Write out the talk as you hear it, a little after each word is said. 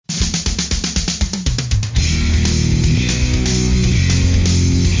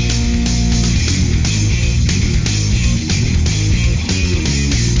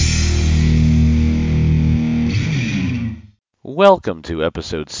Welcome to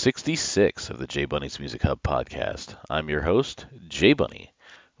episode 66 of the J Bunny's Music Hub podcast. I'm your host, J Bunny.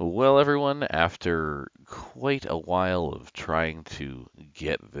 Well, everyone, after quite a while of trying to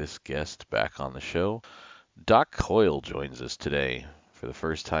get this guest back on the show, Doc Coyle joins us today for the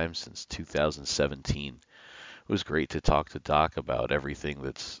first time since 2017. It was great to talk to Doc about everything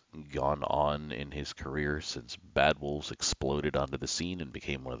that's gone on in his career since Bad Wolves exploded onto the scene and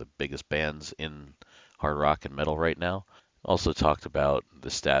became one of the biggest bands in hard rock and metal right now. Also talked about the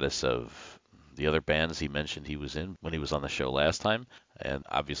status of the other bands he mentioned he was in when he was on the show last time, and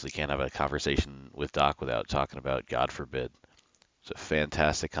obviously can't have a conversation with Doc without talking about God Forbid. It's a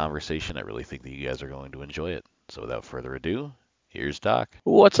fantastic conversation. I really think that you guys are going to enjoy it. So without further ado, here's Doc.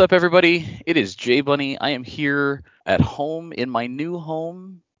 What's up, everybody? It is J Bunny. I am here at home in my new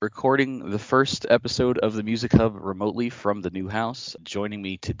home, recording the first episode of the Music Hub remotely from the new house. Joining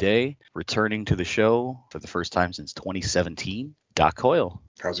me today, returning to the show for the first time since 2017, Doc Coyle.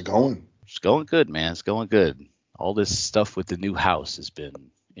 How's it going? It's going good, man. It's going good. All this stuff with the new house has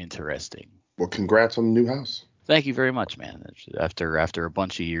been interesting. Well, congrats on the new house. Thank you very much, man. After a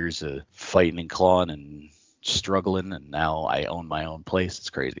bunch of years of fighting and clawing and struggling, and now I own my own place.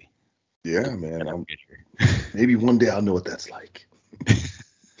 It's crazy. Yeah, man. Maybe one day I'll know what that's like.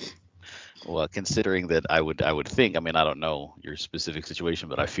 Well, considering that I would think, I mean, I don't know your specific situation,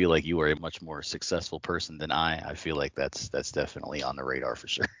 but I feel like you are a much more successful person than I feel like that's definitely on the radar for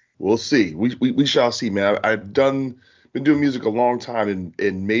sure. We'll see. We shall see, man. I've been doing music a long time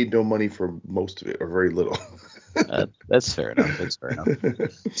and made no money for most of it, or very little. That's fair enough. That's fair enough.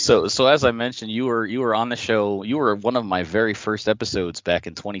 So as I mentioned, you were on the show. You were one of my very first episodes back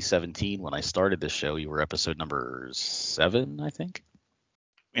in 2017 when I started the show. You were episode number 7, I think.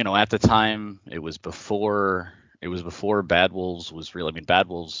 You know, at the time, it was before Bad Wolves was real. I mean, Bad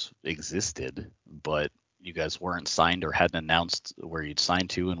Wolves existed, but you guys weren't signed or hadn't announced where you'd signed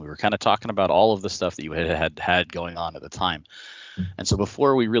to, and we were kind of talking about all of the stuff that you had going on at the time. And so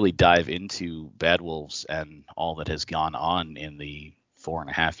before we really dive into Bad Wolves and all that has gone on in the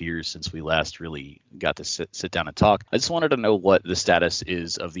 4.5 years since we last really got to sit down and talk, I just wanted to know what the status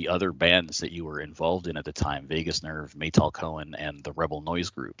is of the other bands that you were involved in at the time: Vegas Nerve, Maytal Cohen, and the Rebel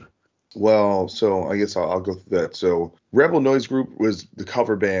Noise Group. Well, so I guess I'll go through that. So Rebel Noise Group was the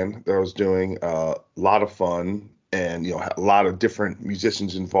cover band that I was doing. A lot of fun, and a lot of different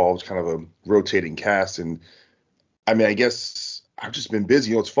musicians involved, kind of a rotating cast. And I mean, I guess I've just been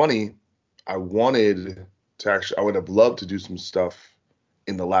busy. It's funny. I would have loved to do some stuff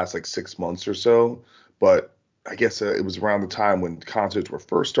in the last like 6 months or so, but I guess it was around the time when concerts were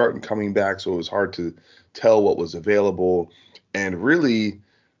first starting coming back, so it was hard to tell what was available. And really,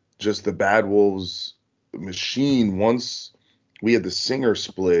 just the Bad Wolves machine. Once we had the singer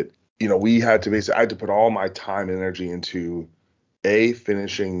split, I had to put all my time and energy into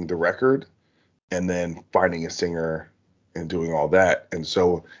finishing the record and then finding a singer and doing all that. And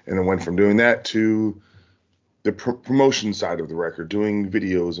then went from doing that to the promotion side of the record, doing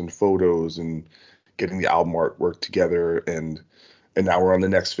videos and photos and getting the album artwork together. And now we're on the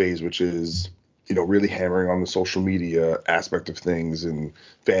next phase, which is, really hammering on the social media aspect of things and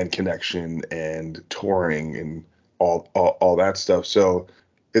fan connection and touring and all that stuff. So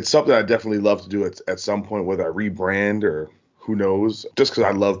it's something I definitely love to do at some point, whether I rebrand or who knows, just because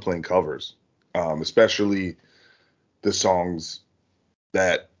I love playing covers, especially the songs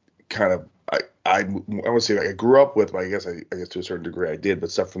that kind of I would say like I grew up with, but I guess to a certain degree I did,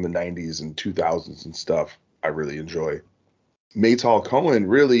 but stuff from the 90s and 2000s and stuff I really enjoy. Maytal Cohen,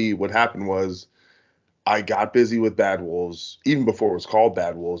 really what happened was I got busy with Bad Wolves even before it was called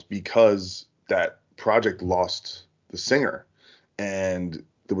Bad Wolves, because that project lost the singer and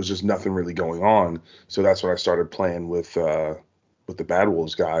there was just nothing really going on. So that's when I started playing with the Bad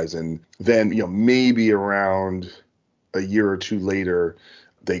Wolves guys. And then, maybe around a year or two later,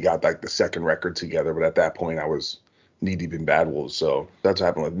 they got like the second record together. But at that point, I was knee deep in Bad Wolves. So that's what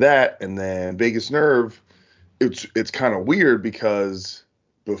happened with that. And then Vegas Nerve, it's kind of weird because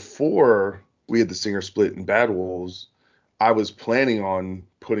before we had the singer split in Bad Wolves, I was planning on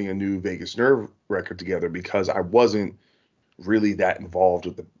putting a new Vegas Nerve record together because I wasn't really that involved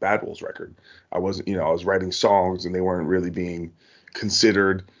with the Bad Wolves record. I wasn't, I was writing songs and they weren't really being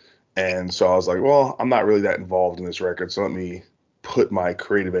considered. And so I was like, well, I'm not really that involved in this record, so let me put my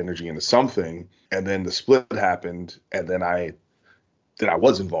creative energy into something. And then the split happened, and then I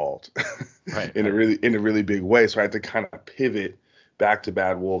was involved Right. in a really big way. So I had to kind of pivot back to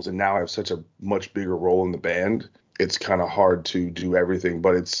Bad Wolves, and now I have such a much bigger role in the band. It's kind of hard to do everything,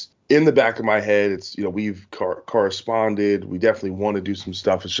 but it's in the back of my head. It's, we've corresponded. We definitely want to do some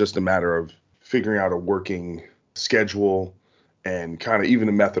stuff. It's just a matter of figuring out a working schedule and kind of even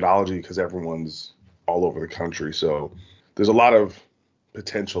the methodology because everyone's all over the country. So there's a lot of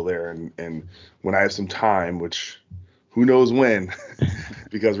potential there. And when I have some time, which who knows when,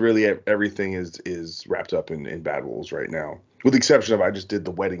 because really everything is wrapped up in Bad Wolves right now, with the exception of I just did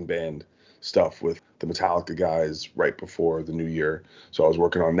the wedding band stuff with the Metallica guys right before the new year. So I was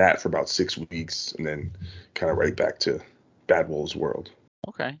working on that for about 6 weeks and then kind of right back to Bad Wolves world.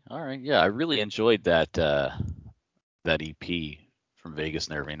 Okay, all right, yeah, I really enjoyed that EP from Vegas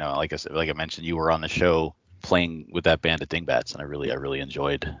Nerve. You know, like I said, like I mentioned, you were on the show playing with that band at Dingbats, and I really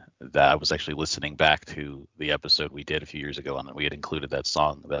enjoyed that. I was actually listening back to the episode we did a few years ago, and we had included that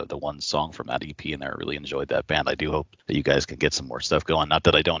song, the one song from that EP in there. I really enjoyed that band. I do hope that you guys can get some more stuff going. Not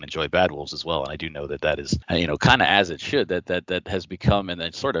that I don't enjoy Bad Wolves as well, and I do know that that is, you know, kind of as it should. That has become, and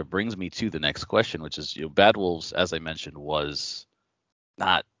it sort of brings me to the next question, which is, you know, Bad Wolves, as I mentioned, was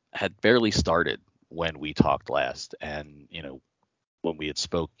not had barely started when we talked last, and you know, when we had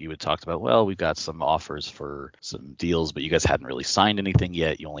spoke, you had talked about, well, we've got some offers for some deals, but you guys hadn't really signed anything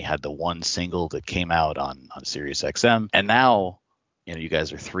yet. You only had the one single that came out on Sirius XM, and now, you know, you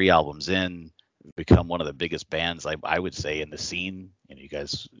guys are 3 albums in, become one of the biggest bands, I would say, in the scene. You know, you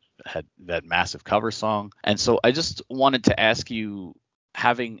guys had that massive cover song, and so I just wanted to ask you,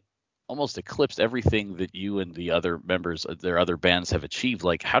 having almost eclipsed everything that you and the other members of their other bands have achieved,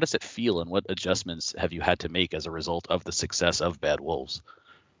 like, how does it feel, and what adjustments have you had to make as a result of the success of Bad Wolves?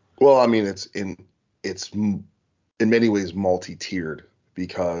 Well, I mean, it's in many ways multi-tiered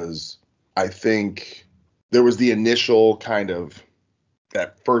because I think there was the initial kind of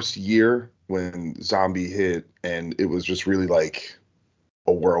that first year when Zombie hit, and it was just really like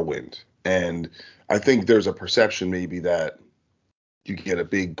a whirlwind. And I think there's a perception maybe that you get a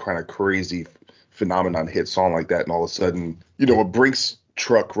big kind of crazy phenomenon hit song like that, and all of a sudden, you know, a Brinks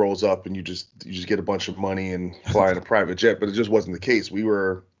truck rolls up and you just get a bunch of money and fly in a private jet. But it just wasn't the case. We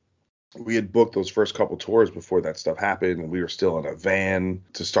had booked those first couple tours before that stuff happened, and we were still in a van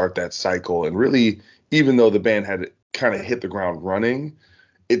to start that cycle. And really, even though the band had kind of hit the ground running,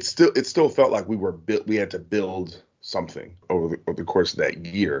 it still felt like we had to build something over the course of that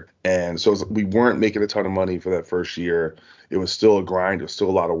year. And so we weren't making a ton of money for that first year. It was still a grind. It was still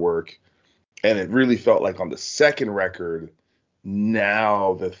a lot of work. And it really felt like on the second record,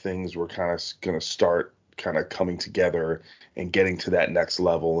 now the things were kind of going to start kind of coming together and getting to that next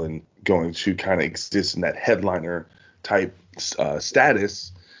level and going to kind of exist in that headliner type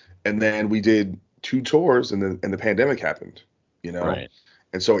status. And then we did 2 tours, and the pandemic happened, you know. Right.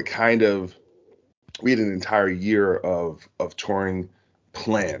 And so it kind of we had an entire year of touring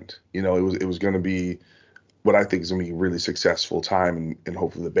planned. You know, it was going to be what I think is going to be a really successful time, and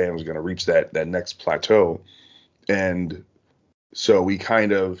hopefully the band was going to reach that next plateau. And so we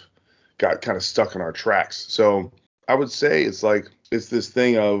kind of got kind of stuck in our tracks. So I would say it's this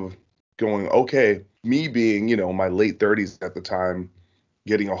thing of going, okay, me being, you know, my late 30s at the time,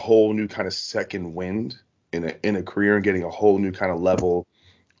 getting a whole new kind of second wind in a career and getting a whole new kind of level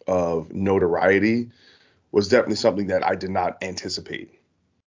of notoriety was definitely something that I did not anticipate,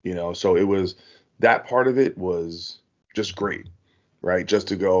 you know. So it was that part of it was just great, right? Just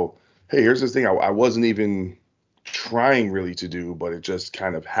to go, hey, here's this thing I wasn't even trying really to do, but it just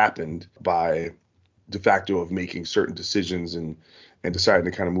kind of happened by de facto of making certain decisions and deciding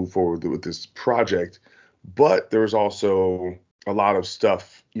to kind of move forward with this project. But there was also a lot of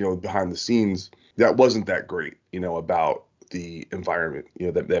stuff, you know, behind the scenes that wasn't that great, you know, about the environment, you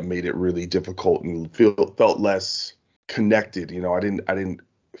know, that made it really difficult and felt less connected. You know, I didn't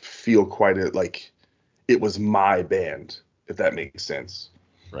feel quite like it was my band, if that makes sense,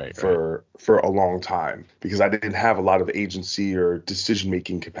 Right. Right. for a long time because I didn't have a lot of agency or decision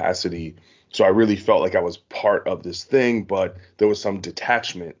making capacity. So I really felt like I was part of this thing, but there was some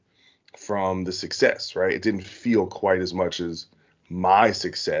detachment from the success, right? It didn't feel quite as much as my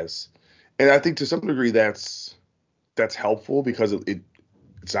success. And I think to some degree that's helpful because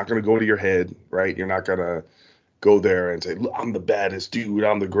it's not going to go to your head, right? You're not going to go there and say, "Look, I'm the baddest dude,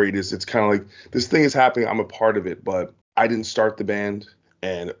 I'm the greatest." It's kind of like this thing is happening, I'm a part of it, but I didn't start the band,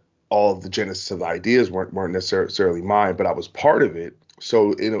 and all of the genesis of the ideas weren't necessarily mine, but I was part of it.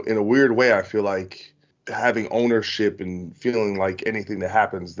 So in a weird way, I feel like having ownership and feeling like anything that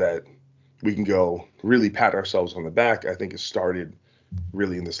happens that we can go really pat ourselves on the back, I think it started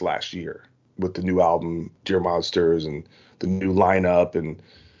really in this last year with the new album Dear Monsters and the new lineup and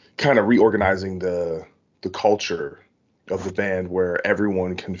kind of reorganizing the culture of the band where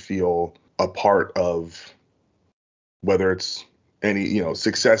everyone can feel a part of, whether it's any, you know,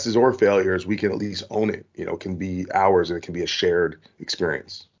 successes or failures, we can at least own it. You know, it can be ours and it can be a shared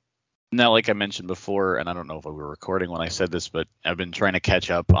experience. Now, like I mentioned before, and I don't know if we were recording when I said this, but I've been trying to catch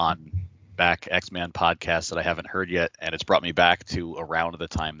up on back X-Man podcasts that I haven't heard yet, and it's brought me back to around the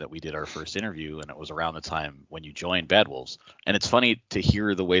time that we did our first interview, and it was around the time when you joined Bad Wolves. And it's funny to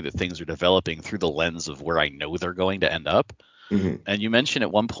hear the way that things are developing through the lens of where I know they're going to end up. Mm-hmm. And you mentioned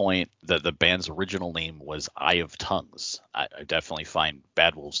at one point that the band's original name was Eye of Tongues. I definitely find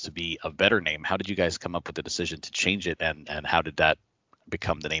Bad Wolves to be a better name. How did you guys come up with the decision to change it, and how did that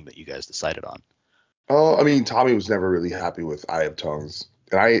become the name that you guys decided on? Oh, I mean, Tommy was never really happy with Eye of Tongues,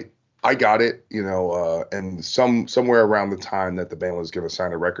 and I got it, and somewhere around the time that the band was going to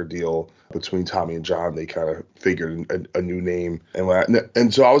sign a record deal between Tommy and John, they kind of figured a new name,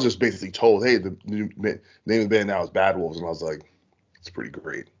 and so I was just basically told, hey, the new name of the band now is Bad Wolves, and I was like, it's pretty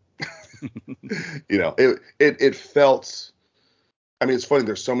great. It felt. I mean, it's funny.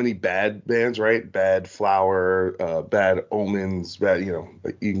 There's so many bad bands, right? Bad Flower, Bad Omens, bad.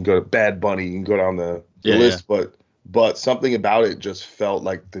 Like you can go to Bad Bunny, you can go down the Yeah, yeah. list, but something about it just felt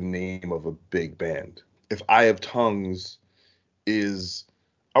like the name of a big band. If Eye of Tongues is,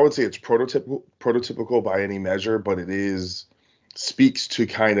 I would say it's prototypical by any measure, but it is speaks to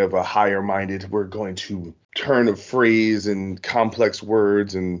kind of a higher minded. We're going to turn a phrase and complex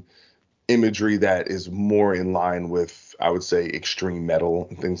words and imagery that is more in line with, I would say, extreme metal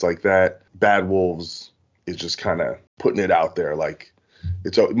and things like that. Bad Wolves is just kind of putting it out there, like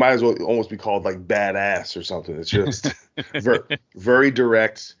it might as well almost be called like badass or something. It's just very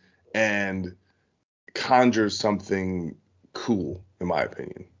direct and conjures something cool, in my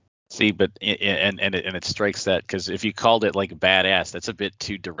opinion. See, but and it strikes that, because if you called it like badass, that's a bit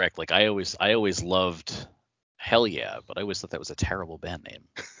too direct. Like I always loved Hell Yeah, but I always thought that was a terrible band name.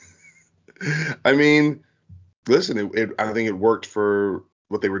 I mean, listen, I think it worked for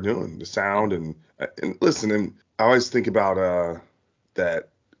what they were doing, the sound, and listen, and I always think about that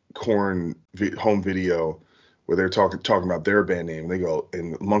Korn home video where they're talking about their band name. They go,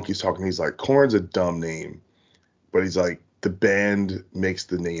 and Monkey's talking. He's like, Korn's a dumb name, but he's like, the band makes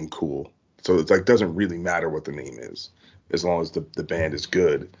the name cool. So it's like doesn't really matter what the name is as long as the band is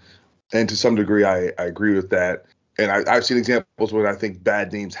good. And to some degree, I agree with that. And I've seen examples where I think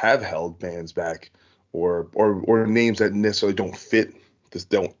bad names have held bands back, or names that necessarily don't fit, just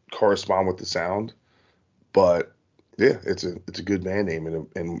don't correspond with the sound. But yeah, it's a good band name,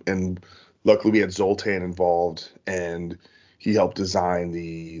 and luckily we had Zoltan involved, and he helped design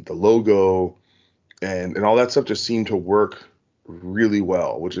the logo, and all that stuff just seemed to work really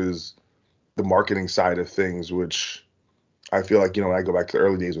well, which is the marketing side of things, which I feel like, when I go back to the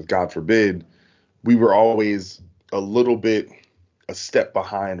early days with God Forbid, we were always a little bit a step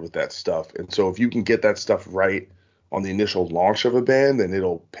behind with that stuff. And so if you can get that stuff right on the initial launch of a band, then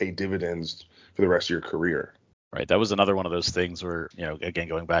it'll pay dividends for the rest of your career. Right. That was another one of those things where, again,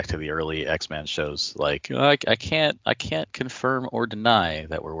 going back to the early X-Men shows, like, I can't confirm or deny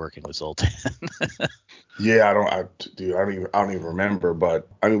that we're working with Zoltan. Yeah, I don't even remember, but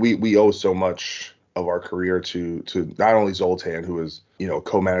I mean, we owe so much of our career to not only Zoltan, who is,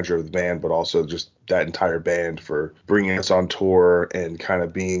 co-manager of the band, but also just that entire band for bringing us on tour and kind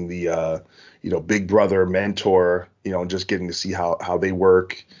of being the, big brother mentor, and just getting to see how they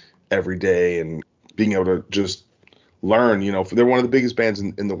work every day and being able to just learn, for they're one of the biggest bands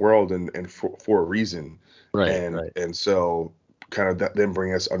in the world, and for a reason. Right, And right. and so kind of them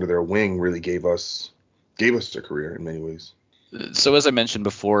bringing us under their wing really gave us a career in many ways. So as I mentioned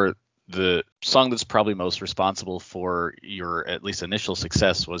before, the song that's probably most responsible for your at least initial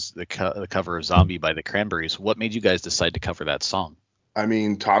success was the cover of Zombie by the Cranberries. What made you guys decide to cover that song? I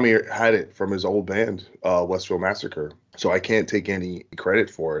mean, Tommy had it from his old band, Westville Massacre, so I can't take any credit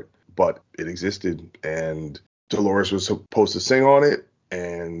for it, but it existed, and Dolores was supposed to sing on it,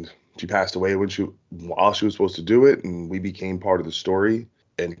 and she passed away while she was supposed to do it, and we became part of the story,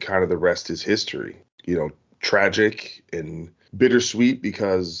 and kind of the rest is history. Tragic and bittersweet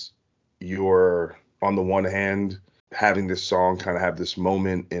because you're on the one hand having this song kind of have this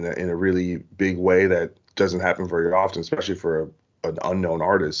moment in a really big way that doesn't happen very often, especially for an unknown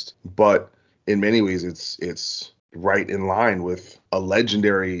artist. But in many ways, it's right in line with a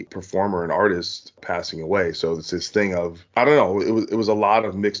legendary performer and artist passing away. So it's this thing of, I don't know, it was a lot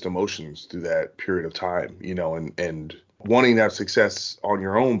of mixed emotions through that period of time, and wanting to have success on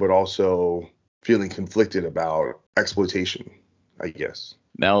your own, but also feeling conflicted about exploitation, I guess.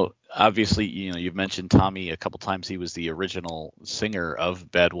 Now, obviously, you've mentioned Tommy a couple times. He was the original singer of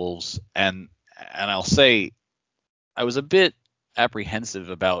Bad Wolves, and I'll say I was a bit apprehensive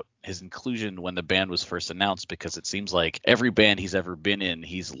about his inclusion when the band was first announced, because it seems like every band he's ever been in,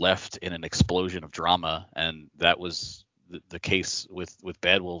 he's left in an explosion of drama, and that was the case with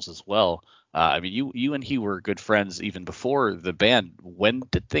Bad Wolves as well. I mean, you and he were good friends even before the band. When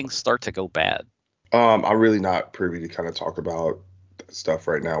did things start to go bad? I'm really not privy to kind of talk about that stuff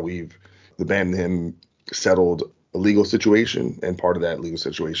right now. The band and him settled a legal situation, and part of that legal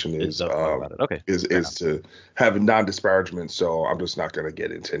situation Is is don't talk about it. Okay, is fair enough. is to have a non-disparagement. So I'm just not going to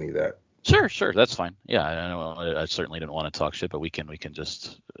get into any of that. Sure, that's fine. Yeah, I know. I certainly didn't want to talk shit, but we can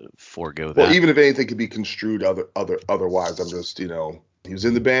just forego Well, that. even if anything could be construed otherwise, I'm just, he was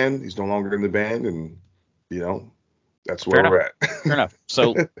in the band, he's no longer in the band, and you know, that's Fair where enough. we're Fair enough.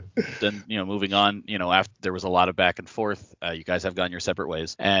 So at. then, moving on, after there was a lot of back and forth, you guys have gone your separate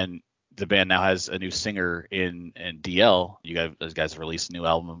ways, and the band now has a new singer in DL. You guys released a new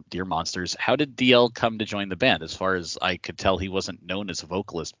album, Dear Monsters. How did DL come to join the band? As far as I could tell, he wasn't known as a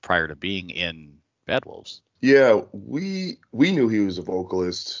vocalist prior to being in Bad Wolves. Yeah, we knew he was a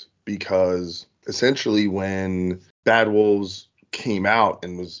vocalist because essentially when Bad Wolves came out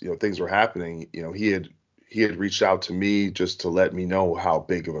and was, things were happening, he had reached out to me just to let me know how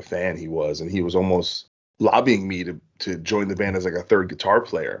big of a fan he was, and he was almost lobbying me to join the band as like a third guitar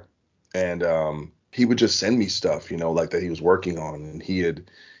player. And he would just send me stuff, like that he was working on, and he had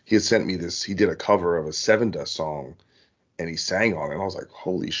sent me this. He did a cover of a Seven Dust song and he sang on it. And I was like,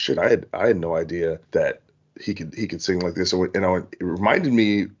 holy shit, I had no idea that he could sing like this. And it reminded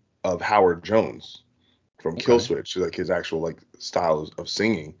me of Howard Jones from Okay. Killswitch, like his actual like style of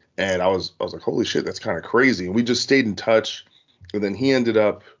singing. And I was like, holy shit, that's kind of crazy. And we just stayed in touch. And then he ended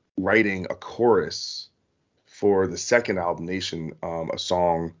up writing a chorus for the second album, Nation, a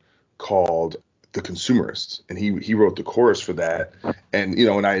song called The Consumerists, and he wrote the chorus for that. And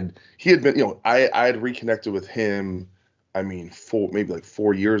and he had been, I had reconnected with him. I mean, maybe like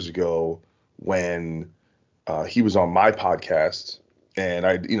 4 years ago when he was on my podcast, and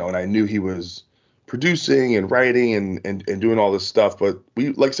I knew he was producing and writing and doing all this stuff. But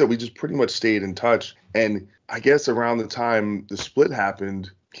like I said, we just pretty much stayed in touch. And I guess around the time the split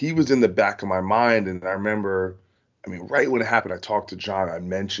happened, he was in the back of my mind. And I remember, I mean, right when it happened, I talked to John. I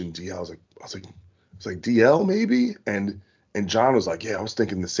mentioned DL. I was like DL maybe, and John was like, yeah, I was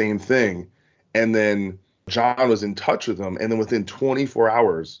thinking the same thing. And then John was in touch with him, and then within 24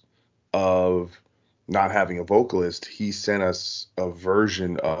 hours of not having a vocalist, he sent us a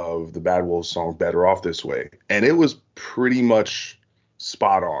version of the Bad Wolves song Better Off This Way. And it was pretty much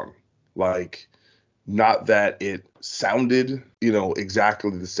spot on. Like, not that it sounded,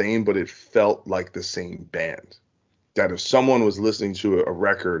 exactly the same, but it felt like the same band. That if someone was listening to a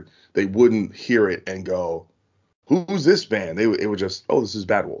record, they wouldn't hear it and go, "Who's this band?" It would just, "Oh, this is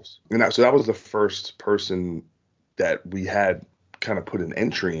Bad Wolves." And so that was the first person that we had kind of put an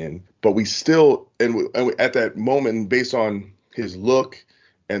entry in, but we still, at that moment, based on his look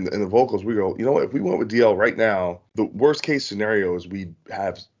and the vocals, we go, you know what? If we went with DL right now, the worst case scenario is we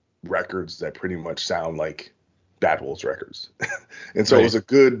have records that pretty much sound like Bad Wolves records. And so it Right. was a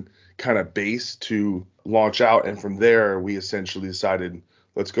good kind of base to launch out. And from there, we essentially decided,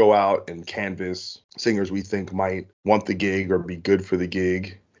 let's go out and canvas singers we think might want the gig or be good for the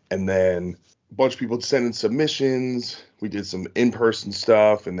gig. And then a bunch of people sent in submissions. We did some in-person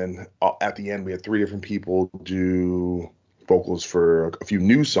stuff. And then at the end, we had 3 different people do vocals for a few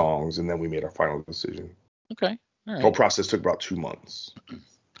new songs. And then we made our final decision. Okay. All The whole right. process took about 2 months, 2,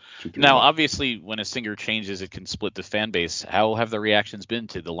 3 Now, months. obviously, when a singer changes, it can split the fan base. How have the reactions been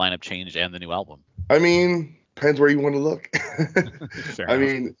to the lineup change and the new album? I mean, depends where you want to look. Fair I enough.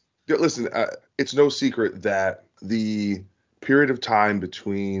 mean, listen, it's no secret that the period of time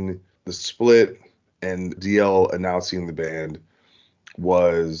between the split and DL announcing the band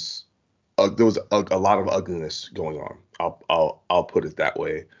was there was a lot of ugliness going on. I'll put it that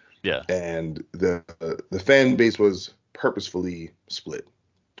way. Yeah. And the fan base was purposefully split.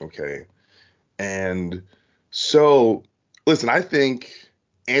 Okay. And so, listen, I think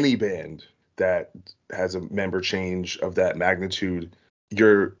any band that has a member change of that magnitude,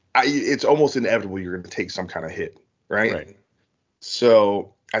 it's almost inevitable you're going to take some kind of hit, Right. right?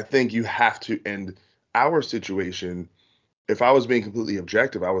 So I think you have to. And our situation, if I was being completely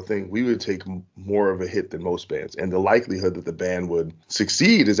objective, I would think we would take more of a hit than most bands, and the likelihood that the band would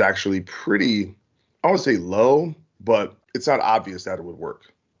succeed is actually pretty, I would say low, but it's not obvious that it would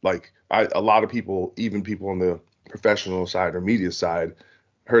work. Like a lot of people, even people on the professional side or media side,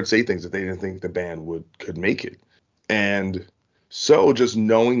 heard say things that they didn't think the band could make it. And so just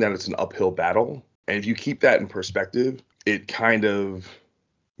knowing that it's an uphill battle, and if you keep that in perspective, it kind of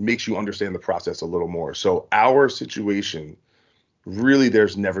makes you understand the process a little more. So our situation, really,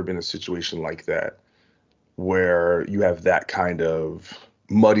 there's never been a situation like that where you have that kind of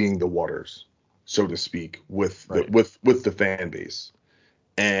muddying the waters. so to speak, with the Right. with the fan base.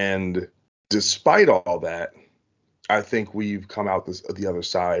 And despite all that, I think we've come out the other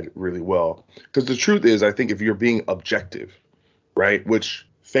side really well. Because the truth is, I think if you're being objective, right, which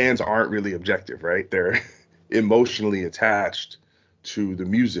fans aren't really objective, right? They're emotionally attached to the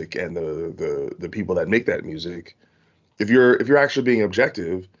music and the people that make that music. If you're actually being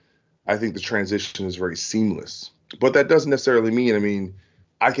objective, I think the transition is very seamless. But that doesn't necessarily mean, I mean,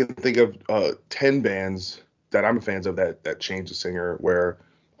 I can think of 10 bands that I'm fans of that change the singer where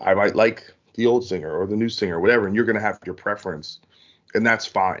I might like the old singer or the new singer, or whatever, and you're going to have your preference, and that's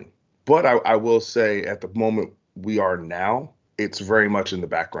fine. But I will say at the moment we are now, it's very much in the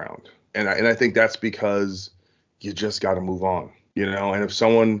background. And I think that's because you just got to move on, you know? And if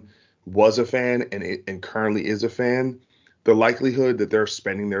someone was a fan and currently is a fan, the likelihood that they're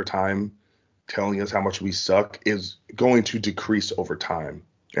spending their time telling us how much we suck is going to decrease over time.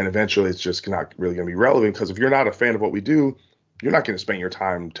 And eventually it's just not really going to be relevant, because if you're not a fan of what we do, you're not going to spend your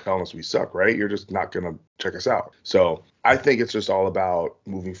time telling us we suck, right? You're just not going to check us out. So I think it's just all about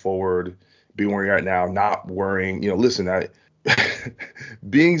moving forward, being where you're at now, not worrying. Listen,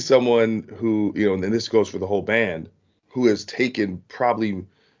 being someone who, and this goes for the whole band, who has taken probably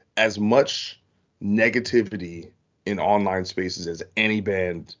as much negativity in online spaces as any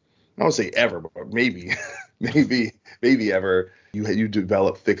band. I don't say ever, but maybe, maybe ever. You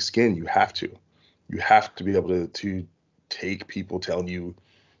develop thick skin. You have to be able to take people telling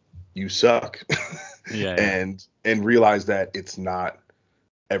you suck, Yeah, yeah. and realize that it's not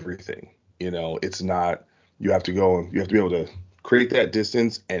everything. It's not. You have to be able to create that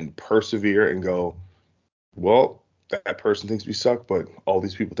distance and persevere and go, well, that person thinks we suck, but all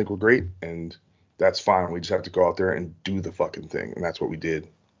these people think we're great, and that's fine. We just have to go out there and do the fucking thing, and that's what we did.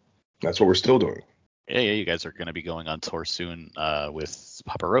 That's what we're still doing. Yeah, yeah. You guys are going to be going on tour soon with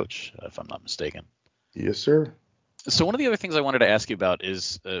Papa Roach, if I'm not mistaken. Yes, sir. So one of the other things I wanted to ask you about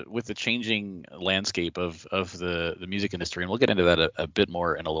is with the changing landscape of the music industry, and we'll get into that a bit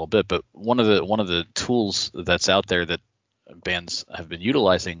more in a little bit. But one of the tools that's out there that bands have been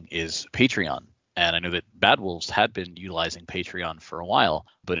utilizing is Patreon. And I know that Bad Wolves had been utilizing Patreon for a while,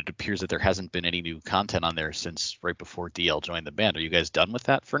 but it appears that there hasn't been any new content on there since right before DL joined the band. Are you guys done with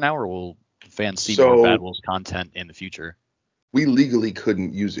that for now, or will fans see more Bad So Wolves content in the future? we legally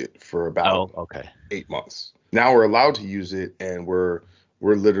couldn't use it for about Oh, okay. 8 months. Now we're allowed to use it, and we're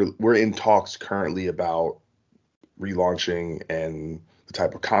in talks currently about relaunching and the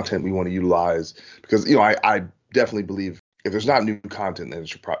type of content we want to utilize, because I definitely believe if there's not new content, then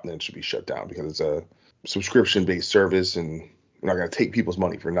it should be shut down, because it's a subscription based service, and we're not going to take people's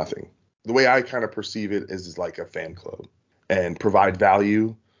money for nothing. The way I kind of perceive it is like a fan club, and provide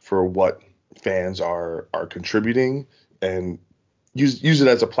value for what fans are contributing, and use it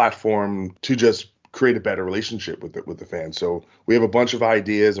as a platform to just create a better relationship with the fans. So we have a bunch of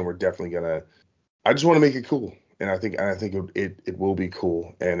ideas, and we're definitely gonna. I just want to make it cool, and I think it will be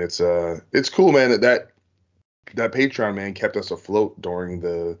cool, and it's cool, man. That Patreon, man, kept us afloat during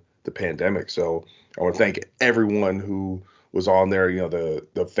the pandemic. So I want to thank everyone who was on there.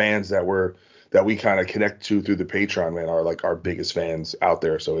 The fans that we kind of connect to through the Patreon, man, are like our biggest fans out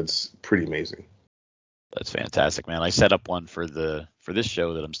there. So it's pretty amazing. That's fantastic, man. I set up one for this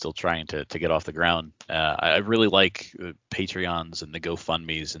show that I'm still trying to get off the ground. I really like Patreons and the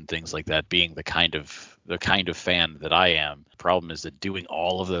GoFundMe's and things like that being the kind of fan that I am. The problem is that doing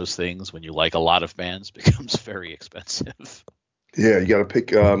all of those things when you like a lot of bands becomes very expensive. Yeah, you got to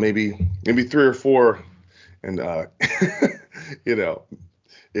pick maybe three or four, and you know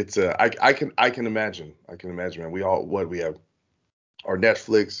it's I can imagine, man. We have our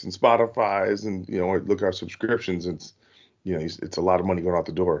Netflix and Spotify's, and look at our subscriptions. It's a lot of money going out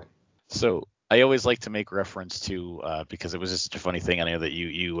the door. So I always like to make reference to because it was just such a funny thing. I know that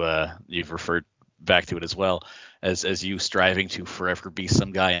you've referred back to it as well as you striving to forever be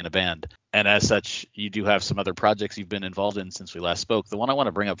some guy in a band. And as such, you do have some other projects you've been involved in since we last spoke. The one I want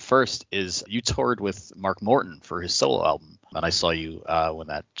to bring up first is you toured with Mark Morton for his solo album, and I saw you when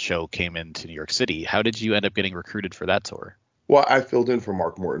that show came into New York City. How did you end up getting recruited for that tour? Well, I filled in for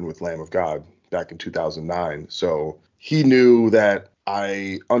Mark Morton with Lamb of God back in 2009. So he knew that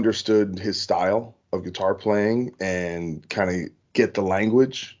I understood his style of guitar playing and kind of get the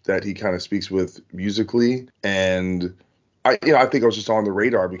language that he kind of speaks with musically. And I think I was just on the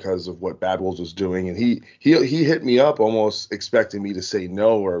radar because of what Bad Wolves was doing. And he hit me up almost expecting me to say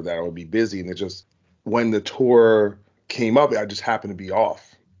no, or that I would be busy. And it just, when the tour came up, I just happened to be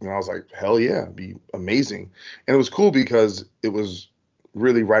off. And I was like, hell yeah, it'd be amazing. And it was cool because it was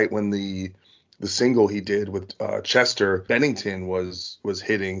really right when the single he did with Chester Bennington was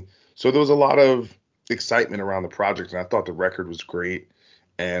hitting. So there was a lot of excitement around the project, and I thought the record was great.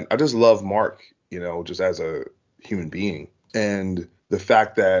 And I just love Mark, just as a human being. And the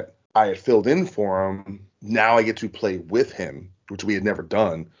fact that I had filled in for him, now I get to play with him, which we had never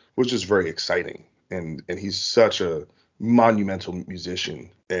done, was just very exciting. And he's such a monumental musician,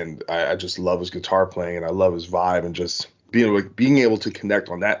 and I just love his guitar playing, and I love his vibe, and just being able to connect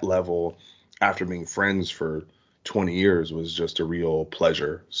on that level after being friends for 20 years was just a real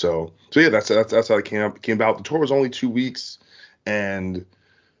pleasure. So yeah, that's how it came about. The tour was only 2 weeks, and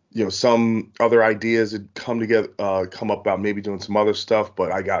some other ideas had come up about maybe doing some other stuff,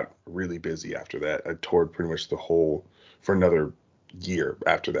 but I got really busy after that. I toured pretty much for another year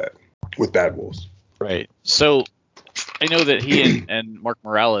after that with Bad Wolves. Right. So I know that he and Mark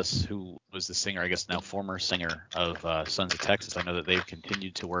Morales, who was the singer, I guess now former singer of Sons of Texas, I know that they've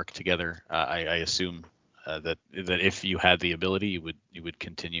continued to work together. I assume that if you had the ability, you would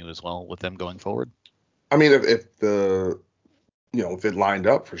continue as well with them going forward. I mean, if it lined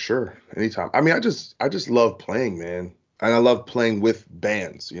up, for sure, anytime. I mean, I just love playing, man, and I love playing with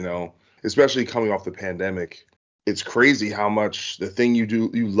bands. Especially coming off the pandemic. It's crazy how much the thing you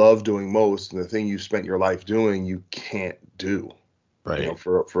love doing most, and the thing you spent your life doing, you can't do. Right.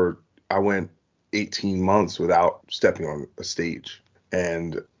 For I went 18 months without stepping on a stage,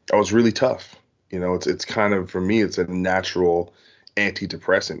 and that was really tough. It's kind of, for me, it's a natural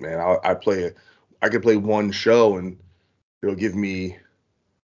antidepressant, man. I could play one show, and it'll give me,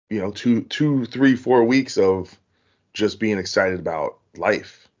 2, 3, 4 weeks of just being excited about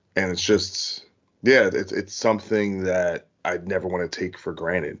life. And it's just, yeah, it's something that I'd never want to take for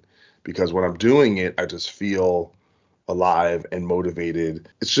granted, because when I'm doing it, I just feel alive and motivated.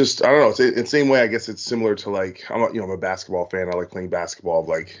 It's just, I don't know. It's the same way. I guess it's similar to, like, I'm a basketball fan. I like playing basketball.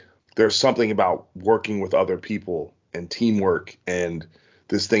 Like, there's something about working with other people and teamwork, and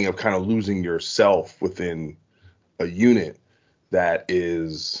this thing of kind of losing yourself within a unit that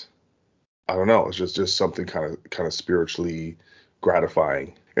is, I don't know. It's just something kind of spiritually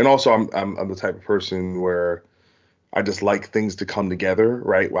gratifying. And also, I'm the type of person where I just like things to come together,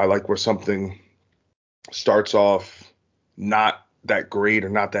 right? I like where something starts off not that great, or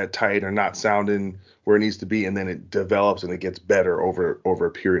not that tight, or not sounding where it needs to be, and then it develops and it gets better over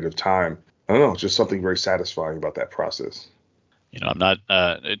a period of time. I don't know. It's just something very satisfying about that process. I'm not.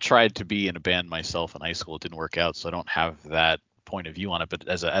 I tried to be in a band myself in high school. It didn't work out, so I don't have that point of view on it. But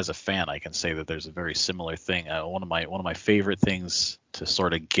as a fan, I can say that there's a very similar thing. One of my favorite things to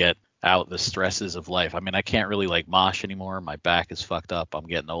sort of get out the stresses of life. I mean, I can't really like mosh anymore. My back is fucked up. I'm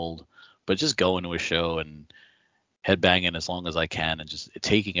getting old. But just going to a show and headbanging as long as I can and just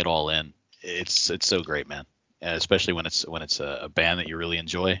taking it all in, it's so great, man. Especially when it's a band that you really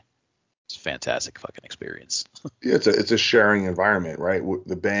enjoy. It's a fantastic fucking experience. Yeah, it's a sharing environment, right?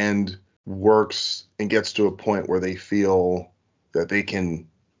 The band works and gets to a point where they feel that they can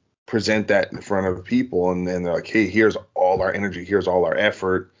present that in front of people, and then they're like, hey, here's all our energy, here's all our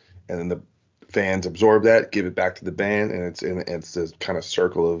effort, and then the fans absorb that, give it back to the band, and it's this kind of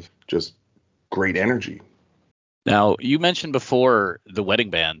circle of just great energy. Now, you mentioned before the Wedding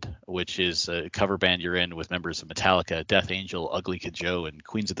Band, which is a cover band you're in with members of Metallica, Death Angel, Ugly Kid Joe, and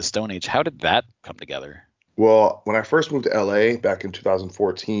Queens of the Stone Age. How did that come together? Well, when I first moved to LA back in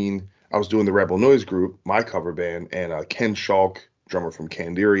 2014, I was doing the Rebel Noise Group, my cover band, and Ken Schalk, drummer from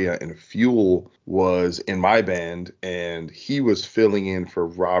Candiria and Fuel, was in my band, and he was filling in for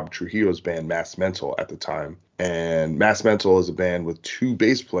Rob Trujillo's band, Mass Mental, at the time. And Mass Mental is a band with two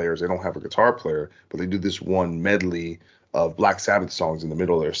bass players. They don't have a guitar player, but they do this one medley of Black Sabbath songs in the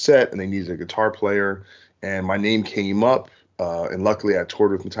middle of their set, and they needed a guitar player. And my name came up, and luckily I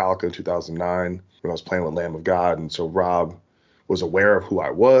toured with Metallica in 2009 when I was playing with Lamb of God. And so Rob was aware of who I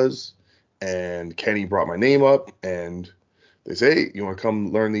was, and Kenny brought my name up, and they say, hey, you want to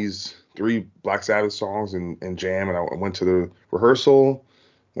come learn these 3 Black Sabbath songs and jam? And I went to the rehearsal,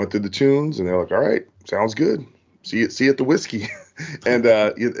 went through the tunes, and they're like, all right, sounds good. See you at the Whiskey. And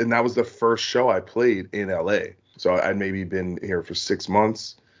that was the first show I played in LA. So I'd maybe been here for 6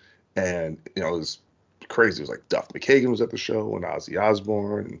 months, and it was crazy. It was like Duff McKagan was at the show, and Ozzy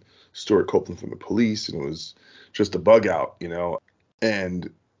Osbourne, and Stuart Copeland from the Police, and it was just a bug out. And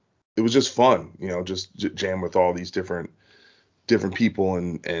it was just fun, just jam with all these different people,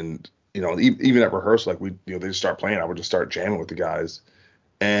 and even at rehearsal, like they just start playing, I would just start jamming with the guys.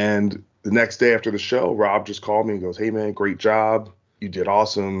 And the next day after the show, Rob just called me and goes, hey man, great job, you did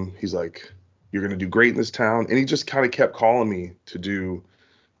awesome. He's like, you're gonna do great in this town. And he just kind of kept calling me to do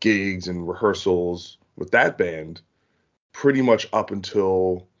gigs and rehearsals with that band pretty much up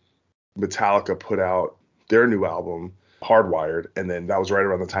until Metallica put out their new album. Hardwired, and then that was right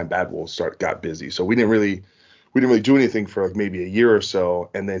around the time Bad Wolves got busy. So we didn't really do anything for like maybe a year or so,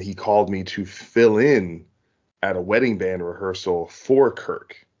 and then he called me to fill in at a wedding band rehearsal for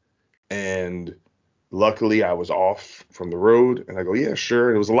Kirk. And luckily I was off from the road, and I go, yeah, sure.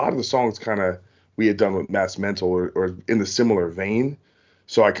 And it was a lot of the songs kind of we had done with Mass Mental, or in the similar vein.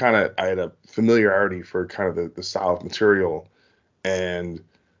 So I had a familiarity for kind of the style of material, and it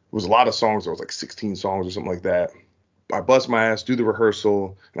was a lot of songs. There was like 16 songs or something like that. I bust my ass, do the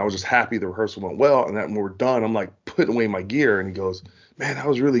rehearsal, and I was just happy the rehearsal went well. And then when we're done, I'm like putting away my gear, and he goes, "Man, that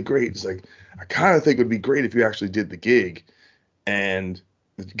was really great." It's like, I kind of think it would be great if you actually did the gig. And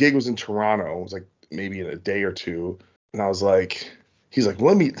the gig was in Toronto. It was like maybe in a day or two, and I was like, he's like,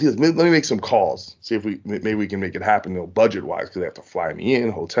 let me make some calls, see if maybe we can make it happen, budget wise, because they have to fly me in,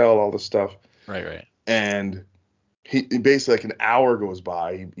 hotel, all this stuff. Right, right. And he basically, like, an hour goes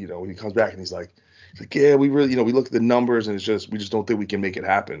by, he comes back and he's like, yeah, we really, we look at the numbers, and we just don't think we can make it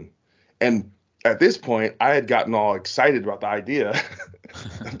happen. And at this point, I had gotten all excited about the idea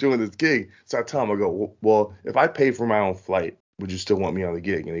of doing this gig. So I tell him, I go, well, if I pay for my own flight, would you still want me on the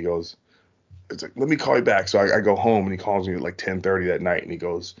gig? And he goes, it's like, let me call you back. So I go home, and he calls me at like 10:30 that night, and he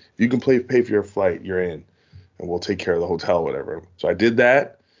goes, if you can pay for your flight, you're in, and we'll take care of the hotel, whatever. So I did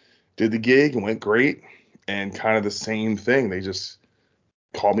that, did the gig, and went great. And kind of the same thing. They just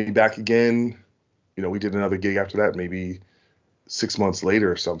called me back again. We did another gig after that, maybe 6 months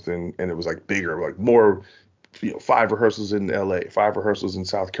later or something, and it was like bigger, like more, 5 rehearsals in LA, 5 rehearsals in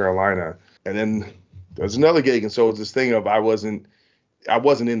South Carolina. And then there's another gig. And so it's this thing of I wasn't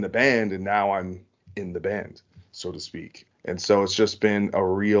in the band, and now I'm in the band, so to speak. And so it's just been a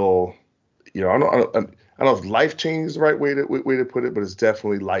real, I don't know if life change is the right way to put it, but it's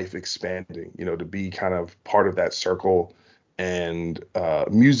definitely life expanding, to be kind of part of that circle, and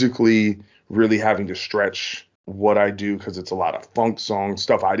musically really having to stretch what I do, because it's a lot of funk songs,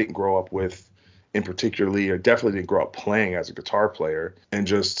 stuff I didn't grow up with in particularly, or definitely didn't grow up playing as a guitar player, and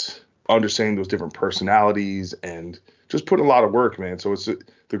just understanding those different personalities, and just put a lot of work, man. So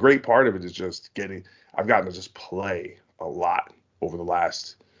the great part of it is just I've gotten to just play a lot over the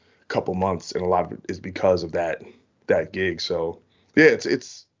last couple months, and a lot of it is because of that gig. So yeah,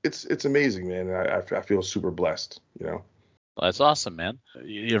 it's amazing, man. I feel super blessed. Well, that's awesome, man.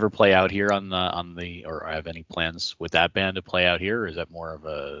 You ever play out here or have any plans with that band to play out here? Or is that more of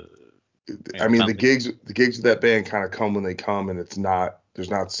a, I mean, sounds the gigs of that band kind of come when they come, and there's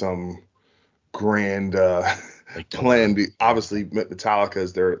not some grand like tour? plan. Obviously, Metallica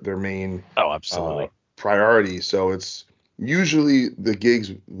is their main Oh, uh, absolutely. priority. So it's usually the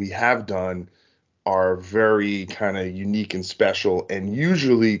gigs we have done are very kind of unique and special, and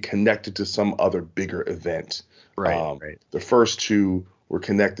usually connected to some other bigger event. Right, right. The first two were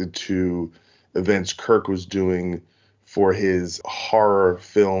connected to events Kirk was doing for his horror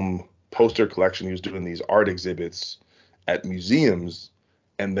film poster collection. He was doing these art exhibits at museums,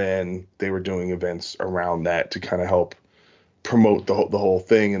 and then they were doing events around that to kind of help promote the whole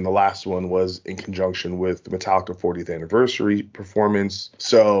thing. And the last one was in conjunction with the Metallica 40th anniversary performance.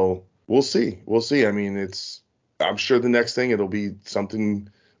 So we'll see. I mean, I'm sure the next thing it'll be something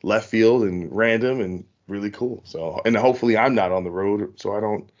left field and random and really cool. So, and hopefully I'm not on the road, so I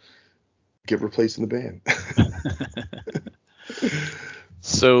don't get replaced in the band.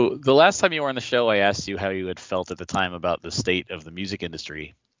 So the last time you were on the show, I asked you how you had felt at the time about the state of the music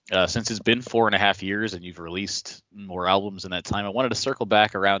industry. Since it's been 4.5 years and you've released more albums in that time, I wanted to circle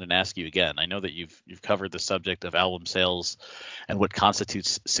back around and ask you again. I know that you've covered the subject of album sales and what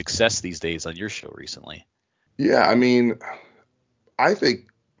constitutes success these days on your show recently. Yeah, I mean, I think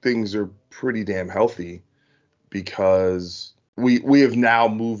things are pretty damn healthy, because we have now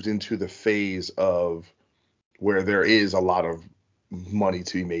moved into the phase of where there is a lot of money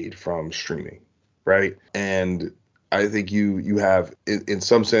to be made from streaming, right? And I think you have, in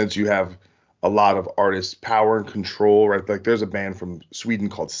some sense, you have a lot of artists' power and control, right? Like, there's a band from Sweden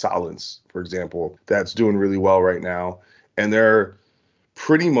called Silence, for example, that's doing really well right now, and they're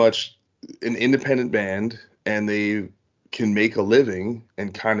pretty much an independent band, and they can make a living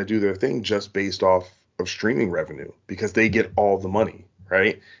and kind of do their thing just based off of streaming revenue, because they get all the money,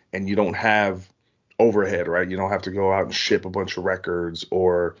 right? And you don't have overhead, right? You don't have to go out and ship a bunch of records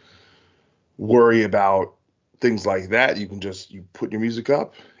or worry about things like that. You put your music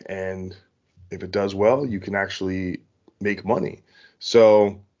up, and if it does well, you can actually make money.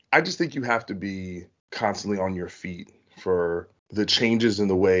 So I just think you have to be constantly on your feet for the changes in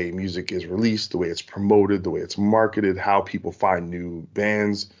the way music is released, the way it's promoted, the way it's marketed, how people find new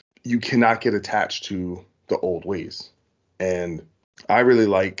bands. You cannot get attached to the old ways. And I really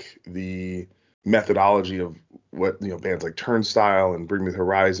like the methodology of what bands like Turnstile and Bring Me the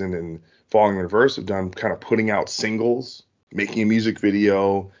Horizon and Falling in Reverse have done, kind of putting out singles, making a music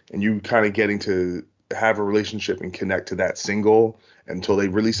video, and you kind of getting to have a relationship and connect to that single until they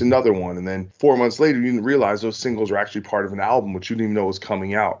release another one. And then 4 months later, you didn't realize those singles are actually part of an album, which you didn't even know was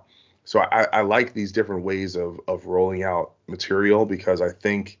coming out. So I like these different ways of rolling out material, because I just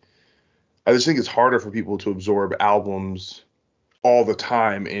think it's harder for people to absorb albums all the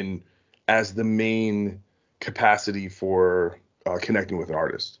time in as the main capacity for connecting with an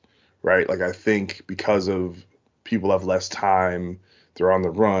artist, right? Like, I think because of people have less time, they're on the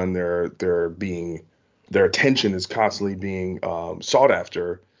run, their attention is constantly being sought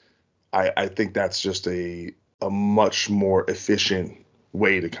after. I think that's just a much more efficient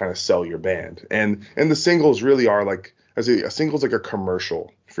way to kind of sell your band. And the singles really are like, I say, a single's like a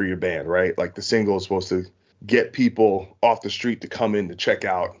commercial for your band, right? Like, the single is supposed to get people off the street to come in to check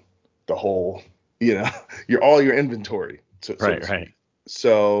out the whole, you know, your inventory, so to Right, right. speak.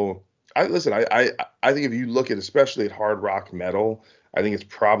 So I think if you look at, especially at hard rock metal, I think it's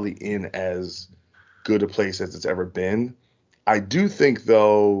probably in as good a place as it's ever been. I do think,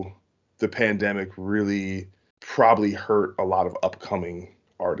 though, the pandemic really probably hurt a lot of upcoming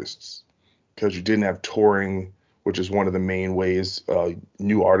artists, because you didn't have touring, which is one of the main ways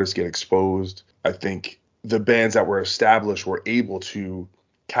new artists get exposed. I think the bands that were established were able to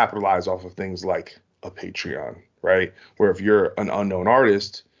capitalize off of things like a Patreon, right? Where if you're an unknown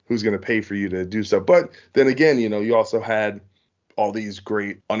artist, who's going to pay for you to do stuff? But then again, you also had all these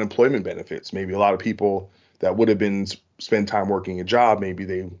great unemployment benefits. Maybe a lot of people that would have been spend time working a job, maybe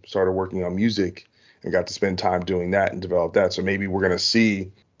they started working on music and got to spend time doing that and develop that. So maybe we're going to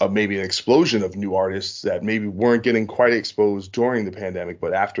see maybe an explosion of new artists that maybe weren't getting quite exposed during the pandemic,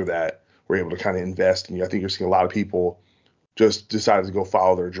 but after that were able to kind of invest. And I think you're seeing a lot of people just decide to go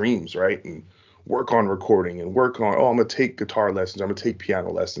follow their dreams, right? And work on recording and work on, I'm going to take guitar lessons, I'm going to take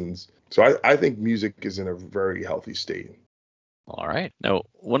piano lessons. So I think music is in a very healthy state. All right. Now,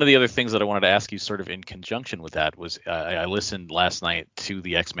 one of the other things that I wanted to ask you, sort of in conjunction with that, was I listened last night to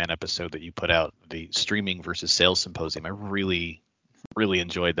the X-Men episode that you put out, the streaming versus sales symposium. I really, really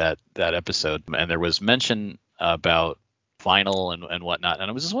enjoyed that episode, and there was mention about vinyl and whatnot. And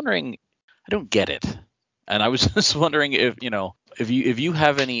I was just wondering, I don't get it, and I was just wondering if you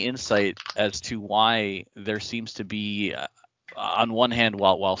have any insight as to why there seems to be on one hand,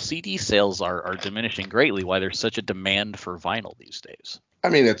 while CD sales are diminishing greatly, why there's such a demand for vinyl these days. I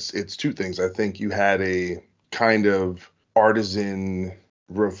mean, it's two things. I think you had a kind of artisan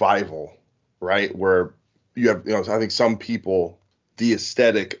revival, right? Where you have, I think some people, the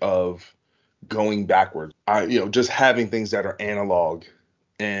aesthetic of going backwards, just having things that are analog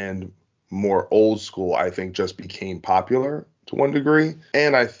and more old school, I think just became popular to one degree.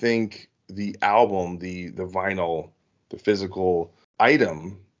 And I think the album, the vinyl, the physical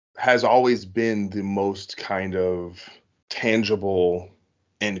item has always been the most kind of tangible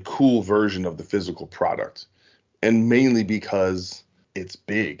and cool version of the physical product. And mainly because it's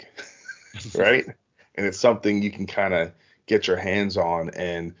big, right? And it's something you can kind of get your hands on,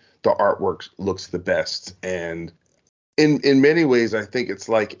 and the artwork looks the best. And in many ways, I think it's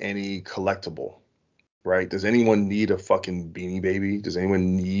like any collectible, right? Does anyone need a fucking Beanie Baby? Does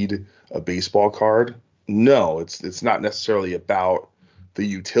anyone need a baseball card? No, it's not necessarily about the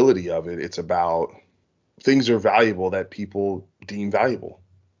utility of it. It's about things are valuable that people deem valuable.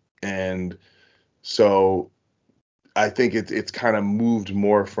 And so I think it's kind of moved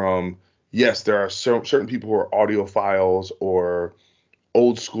more from, yes, there are certain people who are audiophiles or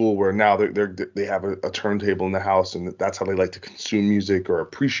old school, where now they have a turntable in the house and that's how they like to consume music or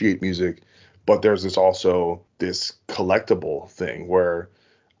appreciate music. But there's this collectible thing where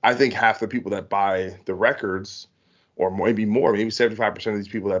I think half the people that buy the records, or maybe more, maybe 75% of these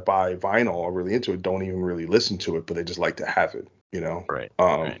people that buy vinyl are really into it, don't even really listen to it, but they just like to have it, you know? Right.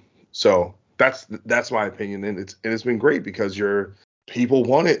 Um, Right. so that's my opinion. And it's been great because people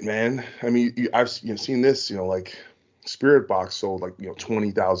want it, man. I mean, I've seen this, like Spirit Box sold like,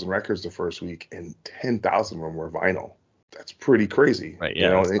 20,000 records the first week, and 10,000 of them were vinyl. That's pretty crazy, Right.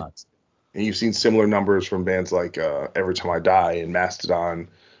 Yeah, that's nuts. and you've seen similar numbers from bands like Every Time I Die and Mastodon,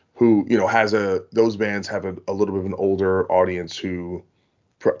 who, those bands have a little bit of an older audience who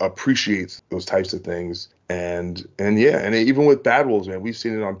appreciates those types of things. And yeah, and even with Bad Wolves, man, we've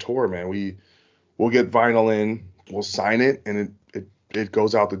seen it on tour, man. We'll get vinyl in, we'll sign it, and it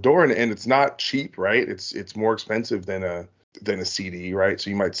goes out the door, and it's not cheap, right? It's more expensive than a CD, right?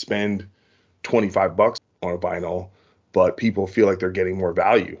 So you might spend $25 on a vinyl, but people feel like they're getting more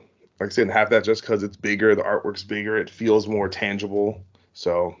value. Like I said, half that just because it's bigger, the artwork's bigger, it feels more tangible.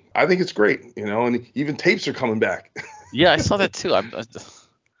 So I think it's great, and even tapes are coming back. Yeah, I saw that too.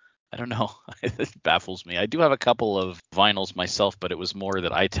 I don't know. It baffles me. I do have a couple of vinyls myself, but it was more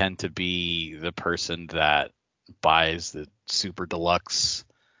that I tend to be the person that buys the super deluxe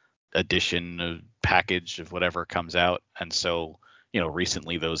edition package of whatever comes out. And so,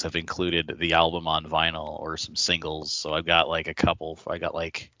 recently those have included the album on vinyl or some singles. So I've got like a couple. I got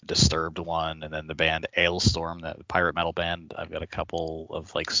like Disturbed one, and then the band Ailstorm, that pirate metal band. I've got a couple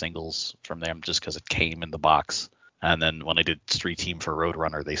of like singles from them just because it came in the box. And then when I did Street Team for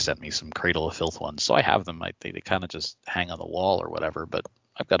Roadrunner, they sent me some Cradle of Filth ones. So I have them. They kind of just hang on the wall or whatever, but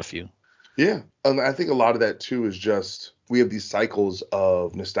I've got a few. Yeah, I think a lot of that too is just we have these cycles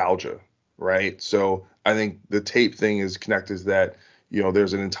of nostalgia, right? So I think the tape thing is connected to that.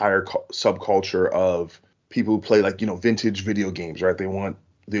 There's an entire subculture of people who play like vintage video games, right? They want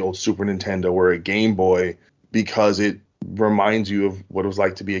the old Super Nintendo or a Game Boy because it reminds you of what it was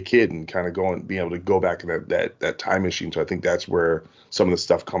like to be a kid and kind of being able to go back in that time machine. So I think that's where some of the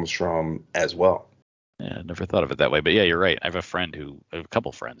stuff comes from as well. Yeah, I never thought of it that way, but yeah, you're right. I have a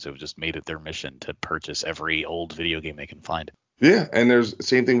couple friends who have just made it their mission to purchase every old video game they can find. Yeah, and there's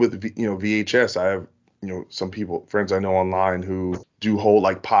same thing with VHS. I have some friends I know online who do whole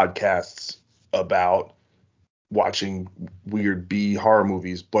like podcasts about watching weird B horror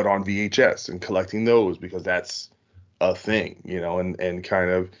movies, but on VHS and collecting those because that's a thing, and kind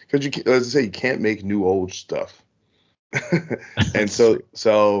of because as I say, you can't make new old stuff, and That's true.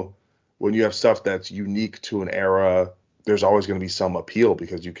 so when you have stuff that's unique to an era, there's always going to be some appeal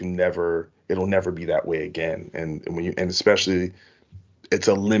because it'll never be that way again, and when you and especially it's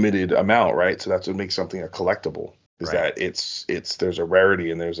a limited amount, right? So that's what makes something a collectible is Right. that it's there's a rarity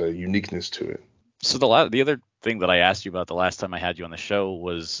and there's a uniqueness to it. So the other thing that I asked you about the last time I had you on the show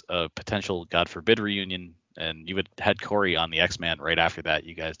was a potential, God forbid, reunion. And you had Corey on the X-Man right after that.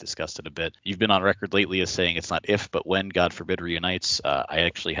 You guys discussed it a bit. You've been on record lately as saying it's not if, but when God forbid reunites. I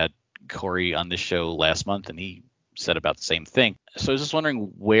actually had Corey on this show last month, and he said about the same thing. So I was just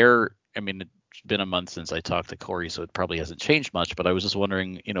wondering where. I mean, it's been a month since I talked to Corey, so it probably hasn't changed much. But I was just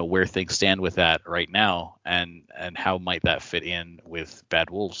wondering, where things stand with that right now, and how might that fit in with Bad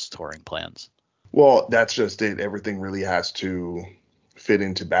Wolves touring plans. Well, that's just it. Everything really has to fit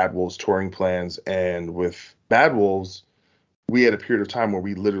into Bad Wolves touring plans. And with Bad Wolves, we had a period of time where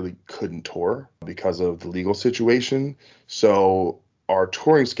we literally couldn't tour because of the legal situation. So our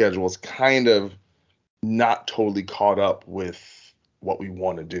touring schedule is kind of not totally caught up with what we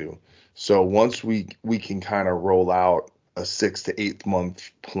want to do. So once we can kind of roll out a 6 to 8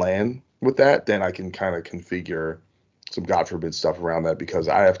 month plan with that, then I can kind of configure some God forbid stuff around that because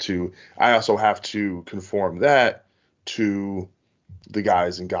I also have to conform that to the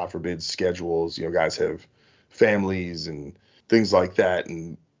guys in God forbid schedules. Guys have families and things like that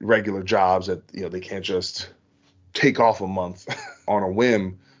and regular jobs that they can't just take off a month on a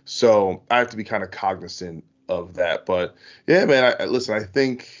whim. So I have to be kind of cognizant of that. But yeah, man, listen, I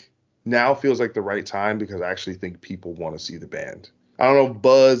think now feels like the right time because I actually think people want to see the band. I don't know if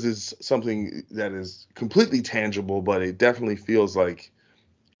buzz is something that is completely tangible, but it definitely feels like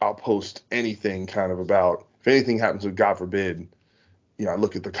I'll post anything kind of about if anything happens with God forbid, I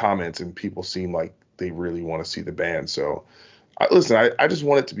look at the comments and people seem like they really want to see the band. So listen, I just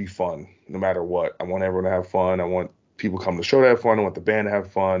want it to be fun no matter what. I want everyone to have fun. I want people come to the show to have fun. I want the band to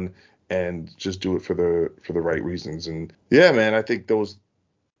have fun and just do it for the right reasons. And yeah, man, I think those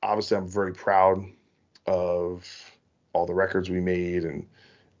obviously I'm very proud of all the records we made and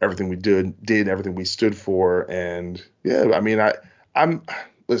everything we did everything we stood for. And yeah, I mean, I'm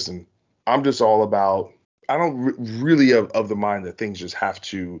listen, I'm just all about I don't really of the mind that things just have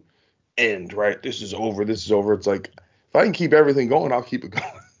to end, right? This is over. This is over. It's like if I can keep everything going, I'll keep it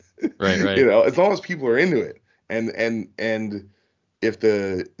going. Right, right. As long as people are into it, and if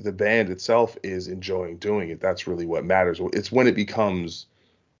the band itself is enjoying doing it, that's really what matters. It's when it becomes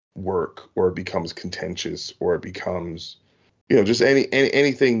work or it becomes contentious or it becomes just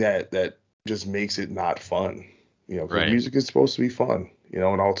anything that just makes it not fun. Because Right. music is supposed to be fun. And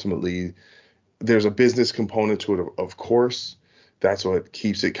ultimately there's a business component to it, of course. That's what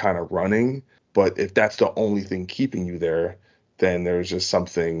keeps it kind of running. But if that's the only thing keeping you there, then there's just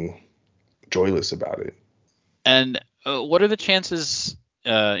something joyless about it. And what are the chances?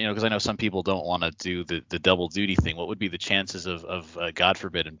 Because I know some people don't want to do the double duty thing. What would be the chances of God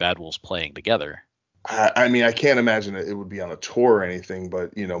forbid, and Bad Wolves playing together? I mean, I can't imagine it would be on a tour or anything,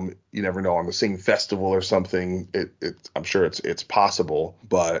 but you never know on the Sing Festival or something. I'm sure it's possible,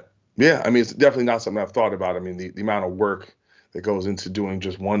 but yeah, I mean, it's definitely not something I've thought about. I mean, the amount of work that goes into doing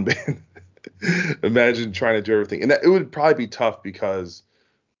just one band. Imagine trying to do everything, and that, it would probably be tough because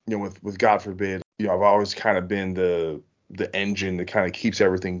with God forbid, I've always kind of been the engine that kind of keeps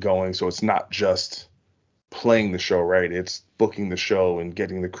everything going. So it's not just playing the show, right? It's booking the show and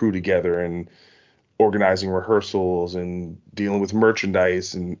getting the crew together and organizing rehearsals and dealing with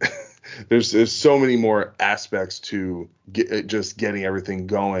merchandise and there's so many more aspects to just getting everything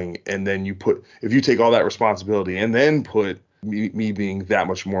going. And then if you take all that responsibility and then put me being that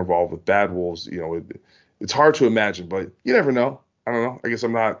much more involved with Bad Wolves, it's hard to imagine, but you never know. I don't know. I guess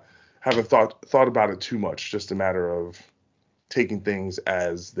I'm not haven't thought about it too much. Just a matter of taking things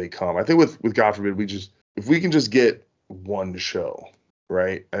as they come. I think with God forbid, if we can just get one show,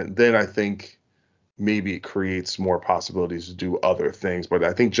 right? And then I think maybe it creates more possibilities to do other things. But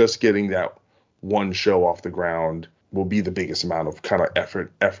I think just getting that one show off the ground will be the biggest amount of kind of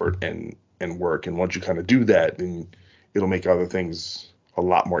effort and work. And once you kind of do that, then it'll make other things a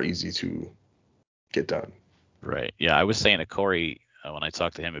lot more easy to get done. Right. Yeah, I was saying to Corey when I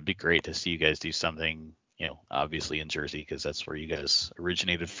talked to him, it'd be great to see you guys do something, obviously in Jersey because that's where you guys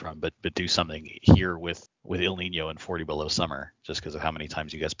originated from, but do something here with Il Nino and 40 Below Summer, just because of how many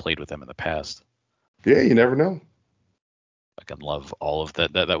times you guys played with them in the past. Yeah, you never know. I can love all of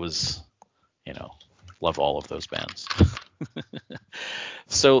that. That was, love all of those bands.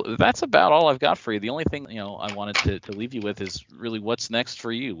 So that's about all I've got for you. The only thing, I wanted to leave you with is really what's next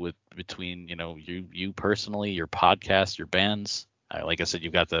for you between, you personally, your podcast, your bands. Like I said,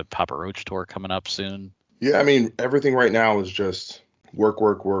 you've got the Papa Roach tour coming up soon. Yeah, I mean, everything right now is just work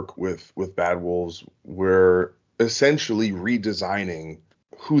with Bad Wolves. We're essentially redesigning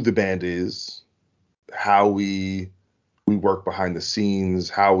who the band is, how we work behind the scenes,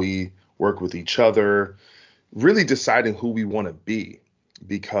 how we work with each other, really deciding who we want to be.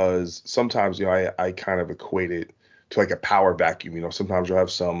 Because sometimes, I kind of equate it to like a power vacuum. Sometimes you'll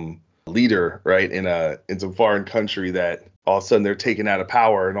have some leader, right, in some foreign country that all of a sudden they're taken out of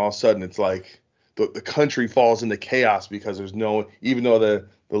power, and all of a sudden it's like the country falls into chaos because there's no, even though the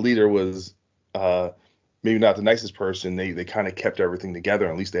leader was maybe not the nicest person, they kind of kept everything together.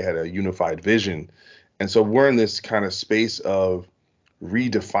 At least they had a unified vision. And so we're in this kind of space of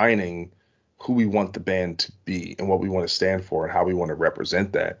redefining who we want the band to be and what we want to stand for and how we want to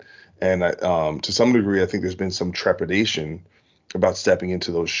represent that. And to some degree, I think there's been some trepidation about stepping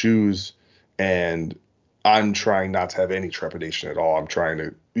into those shoes. And I'm trying not to have any trepidation at all. I'm trying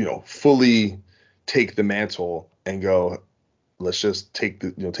to, fully take the mantle and go, let's just take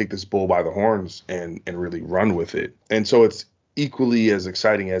this bull by the horns and really run with it. And so it's equally as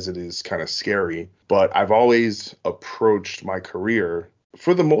exciting as it is kind of scary. But I've always approached my career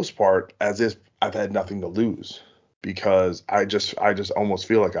for the most part as if I've had nothing to lose, because I just almost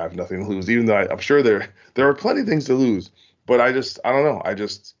feel like I have nothing to lose, even though I'm sure there are plenty of things to lose. But I don't know. I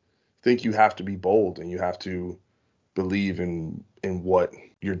just think you have to be bold and you have to believe in what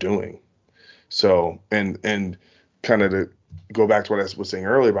you're doing. So and kind of to go back to what I was saying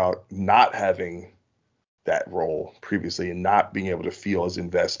earlier about not having that role previously and not being able to feel as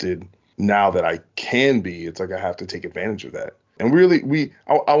invested now that I can be, it's like I have to take advantage of that. And really,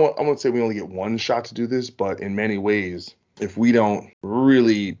 I won't say we only get one shot to do this, but in many ways, if we don't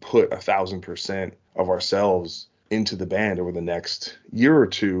really put 1,000% of ourselves into the band over the next year or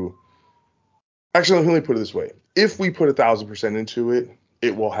two, actually, let me put it this way: if we put 1,000% into it,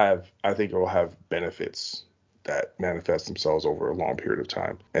 I think it will have benefits that manifest themselves over a long period of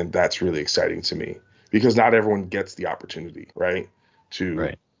time, and that's really exciting to me because not everyone gets the opportunity, right, to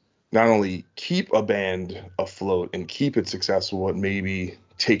Right. not only keep a band afloat and keep it successful, but maybe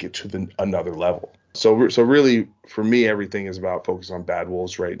take it to another level. So really, for me, everything is about focus on Bad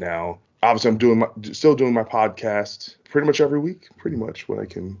Wolves right now. Obviously, I'm still doing my podcast pretty much every week, pretty much when I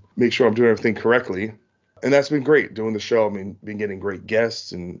can make sure I'm doing everything correctly. And that's been great doing the show. I mean, been getting great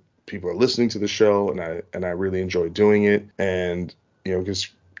guests and people are listening to the show, and I really enjoy doing it. And just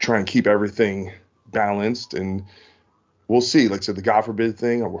try and keep everything balanced, and we'll see. Like I said, the God forbid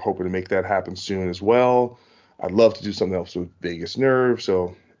thing, we're hoping to make that happen soon as well. I'd love to do something else with Vegas Nerve.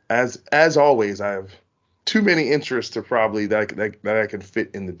 So as always, I have too many interests to probably that I can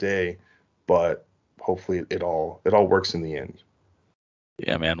fit in the day, but hopefully it all works in the end.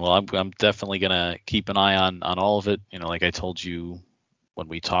 Yeah, man. Well, I'm definitely gonna keep an eye on all of it. Like I told you when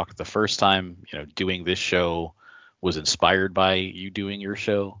we talked the first time, doing this show was inspired by you doing your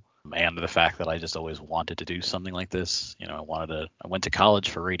show and the fact that I just always wanted to do something like this. I went to college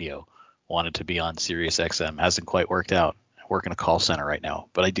for radio, wanted to be on Sirius XM, hasn't quite worked out. I work in a call center right now,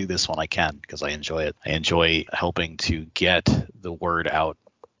 but I do this when I can because I enjoy it. I enjoy helping to get the word out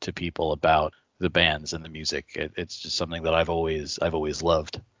to people about the bands and the music. It's just something that I've always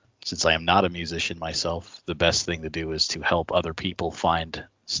loved. since I am not a musician myself, the best thing to do is to help other people find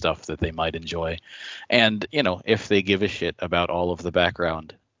stuff that they might enjoy. And, if they give a shit about all of the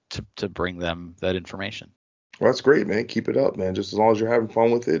background, to bring them that information. Well, that's great, man. Keep it up, man. Just as long as you're having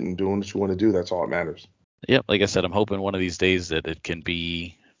fun with it and doing what you want to do, that's all that matters. Yep, like I said, I'm hoping one of these days that it can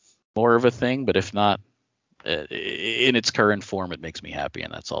be more of a thing, but if not, in its current form, it makes me happy,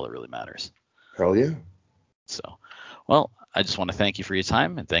 and that's all that really matters. Hell yeah. So, well, I just want to thank you for your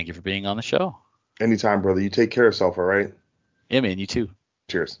time, and thank you for being on the show. Anytime, brother. You take care of yourself, all right? Yeah, man, you too.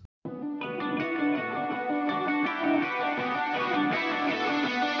 Cheers. Am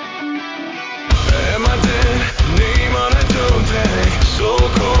I dead? Name on a toe tag. So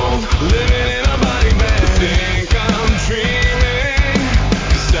cold, living in a body bag. Think I'm dreaming,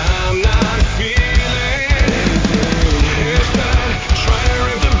 'cause I'm not feeling anything. It's bad, try to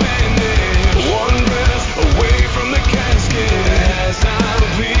rip the bandage. One breath away from the casket. As I'm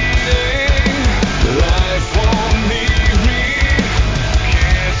bleeding, life won't leave me.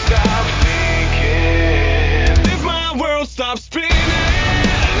 Can't stop thinking. If my world stops spinning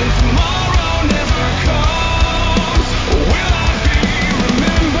and tomorrow never comes, will I be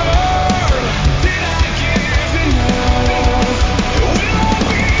remembered? Did I give enough? Will I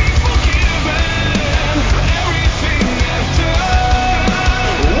be forgiven for everything I've done?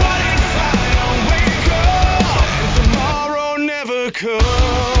 What if I don't wake up and tomorrow never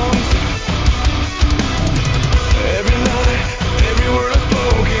comes? Every lie, every word I've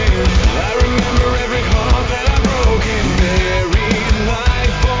spoken, I remember every heart that I've broken. Buried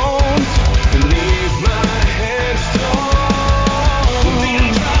like bones beneath my headstone.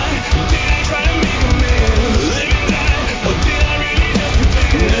 Did I try to make amends? Live and die, or did I really just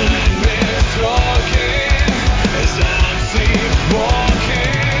pretend? Nightmares talking as I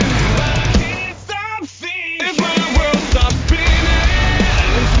sleepwalking, but I can't stop thinking. If my world stops spinning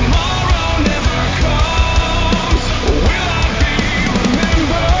and tomorrow never comes, will I be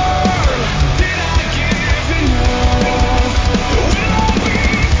remembered? Did I give enough? Will I be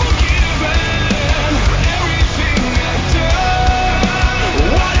forgiven for everything I've done?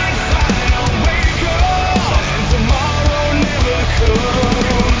 What if I don't wake up and tomorrow never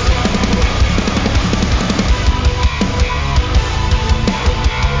comes?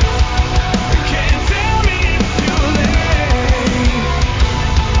 Can't tell me it's too late.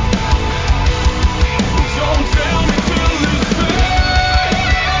 Don't tell me till it's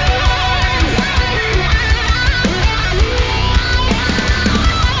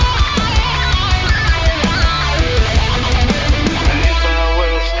If my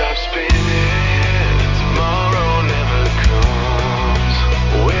world stops spinning and tomorrow never comes,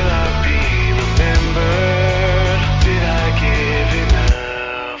 will I be remembered? Did I give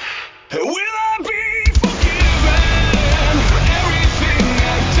enough? Will I be forgiven for everything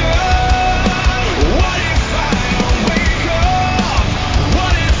I've done? What if I don't wake up?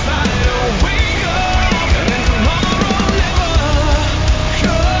 What if I don't wake up and then tomorrow never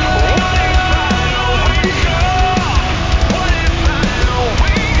comes? What if I don't wake up? What if I don't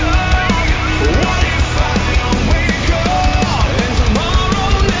wake up? What if I don't wake up and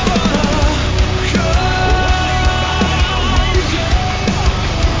tomorrow never comes?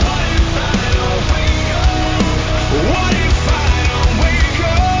 What if I don't wake up? What if I don't wake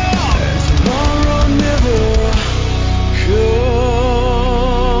up and tomorrow never comes?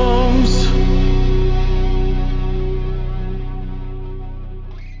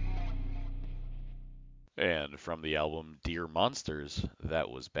 And from the album Dear Monsters, that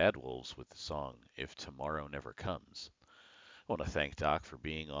was Bad Wolves with the song If Tomorrow Never Comes. I want to thank Doc for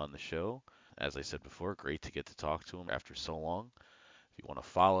being on the show. As I said before, great to get to talk to him after so long. If you want to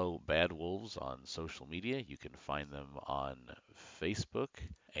follow Bad Wolves on social media, you can find them on Facebook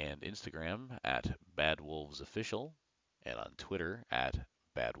and Instagram at Bad Wolves Official and on Twitter at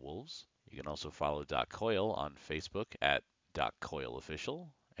Bad Wolves. You can also follow Doc Coyle on Facebook at Doc Coyle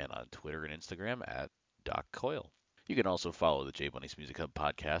Official and on Twitter and Instagram at Doc Coyle. You can also follow the J Bunny's Music Hub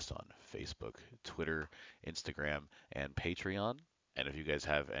podcast on Facebook, Twitter, Instagram, and Patreon. And if you guys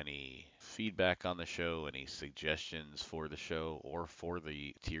have any feedback on the show, any suggestions for the show, or for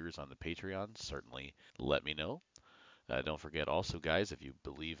the tiers on the Patreon, certainly let me know. Don't forget also, guys, if you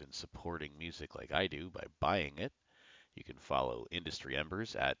believe in supporting music like I do by buying it, you can follow Industry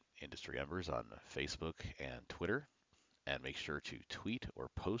Embers at Industry Embers on Facebook and Twitter. And make sure to tweet or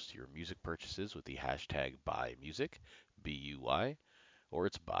post your music purchases with the hashtag BuyMusic, B-U-Y, or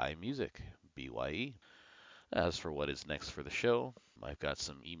it's BuyMusic, B-Y-E. As for what is next for the show, I've got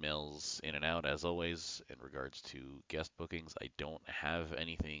some emails in and out as always in regards to guest bookings. I don't have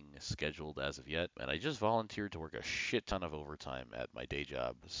anything scheduled as of yet, and I just volunteered to work a shit ton of overtime at my day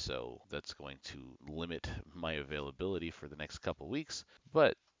job, so that's going to limit my availability for the next couple weeks.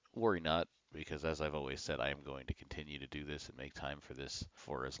 But worry not, because as I've always said, I am going to continue to do this and make time for this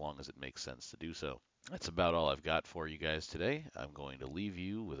for as long as it makes sense to do so. That's about all I've got for you guys today. I'm going to leave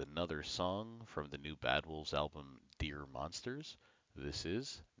you with another song from the new Bad Wolves album, Dear Monsters. This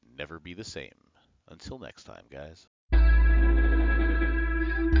is Never Be the Same. Until next time, guys.